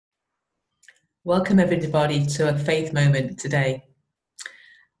Welcome everybody to a faith moment today.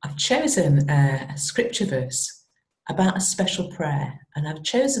 I've chosen a scripture verse about a special prayer, and I've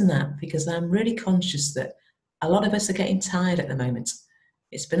chosen that because I'm really conscious that a lot of us are getting tired at the moment.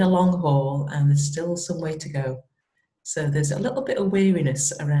 It's been a long haul and there's still some way to go. So there's a little bit of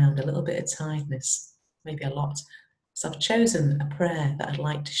weariness around, a little bit of tiredness, maybe a lot. So I've chosen a prayer that I'd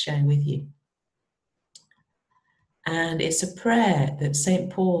like to share with you. And it's a prayer that St.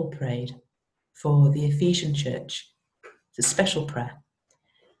 Paul prayed for the Ephesian church. It's a special prayer.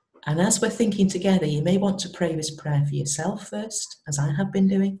 And as we're thinking together, you may want to pray this prayer for yourself first, as I have been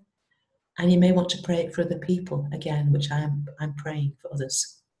doing, and you may want to pray it for other people again, which I'm praying for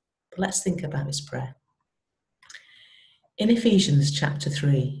others. But let's think about this prayer. In Ephesians chapter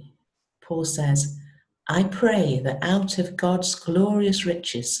 3, Paul says, I pray that out of God's glorious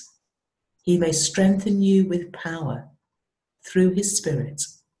riches, he may strengthen you with power through his Spirit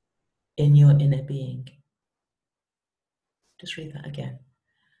in your inner being. Just read that again.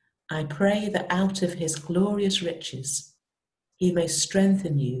 I pray that out of his glorious riches, he may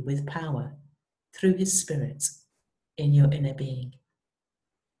strengthen you with power through his Spirit in your inner being.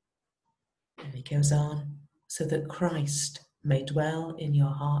 And he goes on, so that Christ may dwell in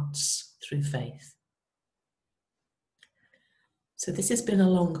your hearts through faith. So this has been a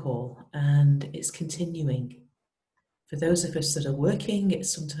long haul and it's continuing. For those of us that are working, it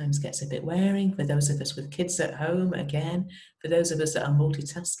sometimes gets a bit wearing. For those of us with kids at home, again. For those of us that are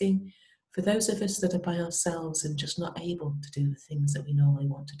multitasking. For those of us that are by ourselves and just not able to do the things that we normally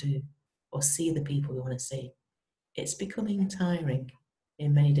want to do or see the people we want to see. It's becoming tiring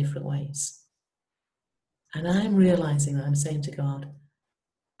in many different ways. And I'm realizing that I'm saying to God,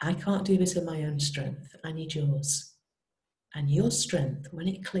 I can't do this in my own strength. I need yours. And your strength, when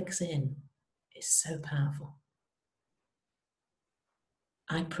it clicks in, is so powerful.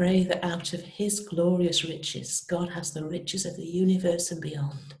 I pray that out of his glorious riches, God has the riches of the universe and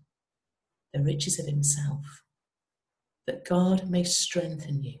beyond, the riches of himself, that God may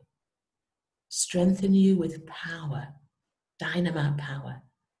strengthen you with power, dynamite power,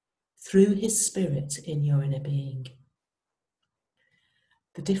 through his Spirit in your inner being.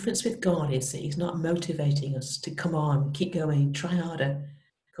 The difference with God is that he's not motivating us to come on, keep going, try harder.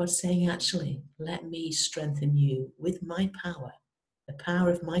 God's saying, actually, let me strengthen you with my power, the power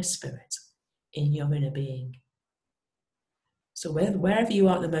of my Spirit in your inner being. So wherever you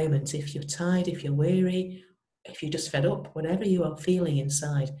are at the moment, if you're tired, if you're weary, if you're just fed up, whatever you are feeling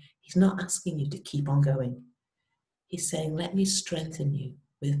inside, he's not asking you to keep on going. He's saying, let me strengthen you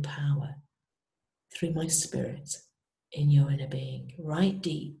with power through my Spirit in your inner being, right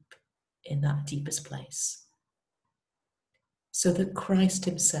deep in that deepest place, so that Christ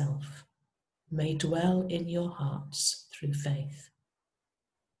himself may dwell in your hearts through faith.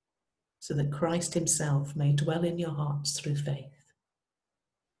 So that Christ himself may dwell in your hearts through faith.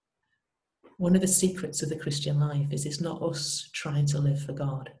 One of the secrets of the Christian life is it's not us trying to live for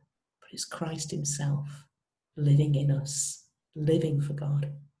God, but it's Christ himself living in us, living for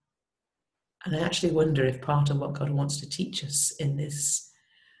God. And I actually wonder if part of what God wants to teach us in this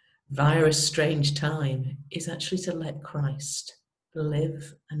virus strange time is actually to let Christ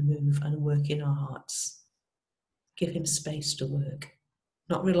live and move and work in our hearts. Give him space to work.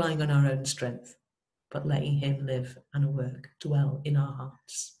 Not relying on our own strength, but letting him live and work, dwell in our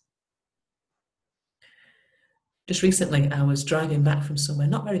hearts. Just recently, I was driving back from somewhere,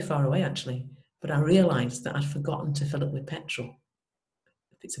 not very far away actually, but I realised that I'd forgotten to fill up with petrol.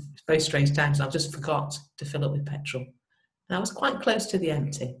 It's a very strange time, so I just forgot to fill up with petrol. And I was quite close to the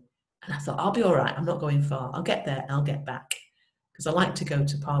empty. And I thought, I'll be all right, I'm not going far. I'll get there and I'll get back. Because I like to go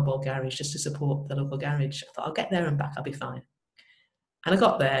to Parboil Garage just to support the local garage. I thought, I'll get there and back, I'll be fine. And I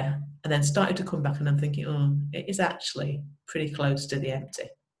got there and then started to come back and I'm thinking, it is actually pretty close to the empty.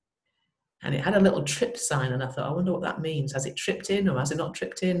 And it had a little trip sign and I thought, I wonder what that means. Has it tripped in or has it not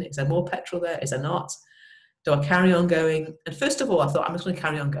tripped in? Is there more petrol there? Is there not? Do I carry on going? And first of all, I thought, I'm just going to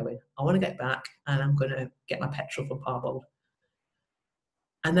carry on going. I want to get back and I'm going to get my petrol from Parboil.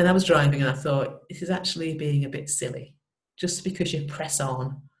 And then I was driving and I thought, this is actually being a bit silly. Just because you press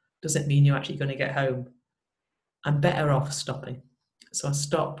on doesn't mean you're actually going to get home. I'm better off stopping. So I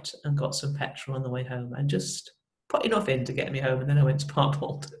stopped and got some petrol on the way home and just put enough in to get me home, and then I went to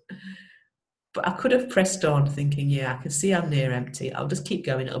Parboil. But I could have pressed on thinking, yeah, I can see I'm near empty. I'll just keep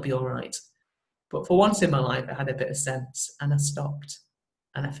going, it'll be all right. But for once in my life, I had a bit of sense and I stopped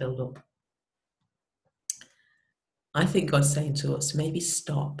and I filled up. I think God's saying to us, maybe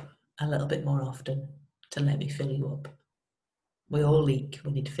stop a little bit more often to let me fill you up. We all leak,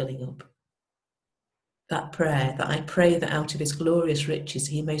 we need filling up. that prayer, that I pray that out of his glorious riches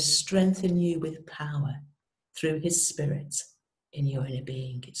he may strengthen you with power through his Spirit in your inner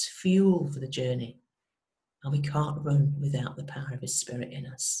being. It's fuel for the journey, and we can't run without the power of his Spirit in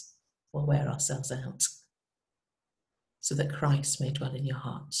us. We'll wear ourselves out, so that Christ may dwell in your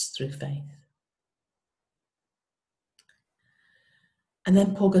hearts through faith. And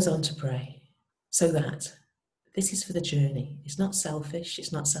then Paul goes on to pray, so that this is for the journey. It's not selfish,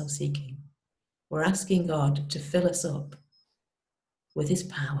 it's not self-seeking. We're asking God to fill us up with his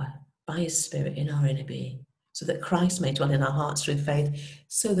power by his Spirit in our inner being, so that Christ may dwell in our hearts through faith,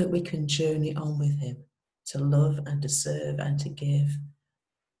 so that we can journey on with him, to love and to serve and to give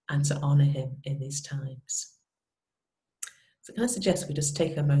and to honour him in these times. So can I suggest we just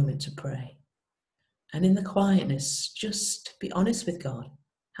take a moment to pray? And in the quietness, just be honest with God.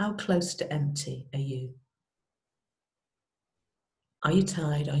 How close to empty are you? Are you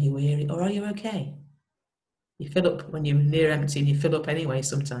tired? Are you weary? Or are you okay? You fill up when you're near empty, and you fill up anyway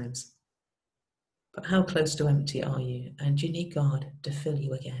sometimes. But how close to empty are you? And you need God to fill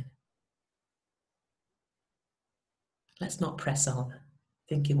you again. Let's not press on,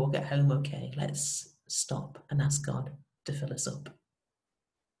 thinking we'll get home okay. Let's stop and ask God to fill us up.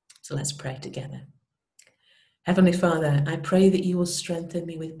 So let's pray together. Heavenly Father, I pray that you will strengthen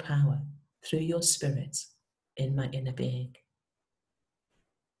me with power through your Spirit in my inner being.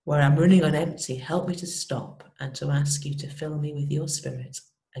 Where I'm running on empty, help me to stop and to ask you to fill me with your Spirit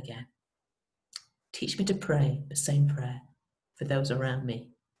again. Teach me to pray the same prayer for those around me.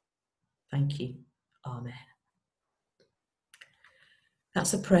 Thank you. Amen.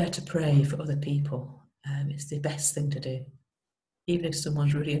 That's a prayer to pray for other people. It's the best thing to do. Even if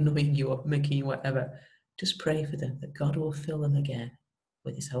someone's really annoying you or making you whatever, just pray for them, that God will fill them again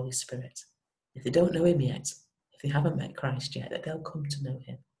with his Holy Spirit. If they don't know him yet, if they haven't met Christ yet, that they'll come to know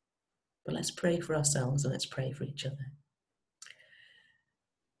him. But let's pray for ourselves and let's pray for each other.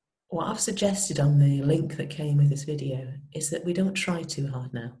 What I've suggested on the link that came with this video is that we don't try too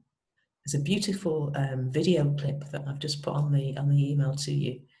hard now. There's a beautiful video clip that I've just put on the email to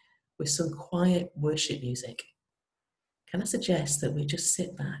you with some quiet worship music. Can I suggest that we just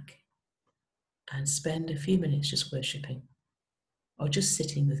sit back and spend a few minutes just worshipping, or just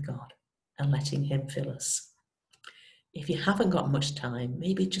sitting with God and letting him fill us? If you haven't got much time,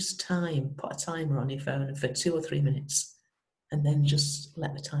 maybe just put a timer on your phone for 2 or 3 minutes, and then just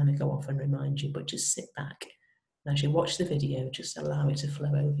let the timer go off and remind you, but just sit back. And as you watch the video, just allow it to flow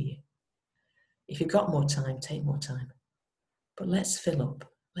over you. If you've got more time, take more time. But let's fill up.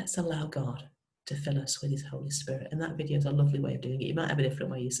 Let's allow God to fill us with his Holy Spirit. And that video is a lovely way of doing it. You might have a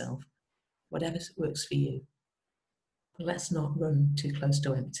different way yourself. Whatever works for you. But let's not run too close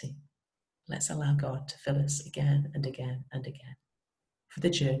to empty. Let's allow God to fill us again and again and again for the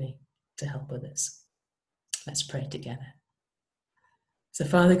journey to help others. Let's pray together. So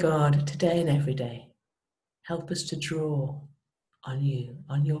Father God, today and every day, help us to draw on you,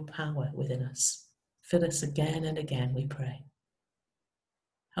 on your power within us. Fill us again and again, we pray.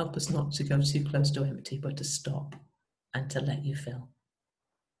 Help us not to go too close to empty, but to stop and to let you fill.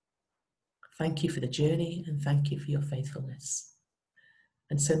 Thank you for the journey and thank you for your faithfulness.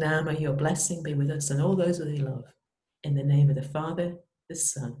 And so now may your blessing be with us and all those that we love. In the name of the Father, the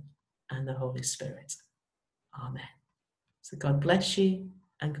Son, and the Holy Spirit. Amen. So God bless you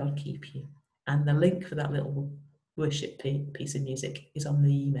and God keep you. And the link for that little worship piece of music is on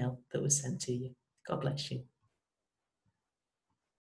the email that was sent to you. God bless you.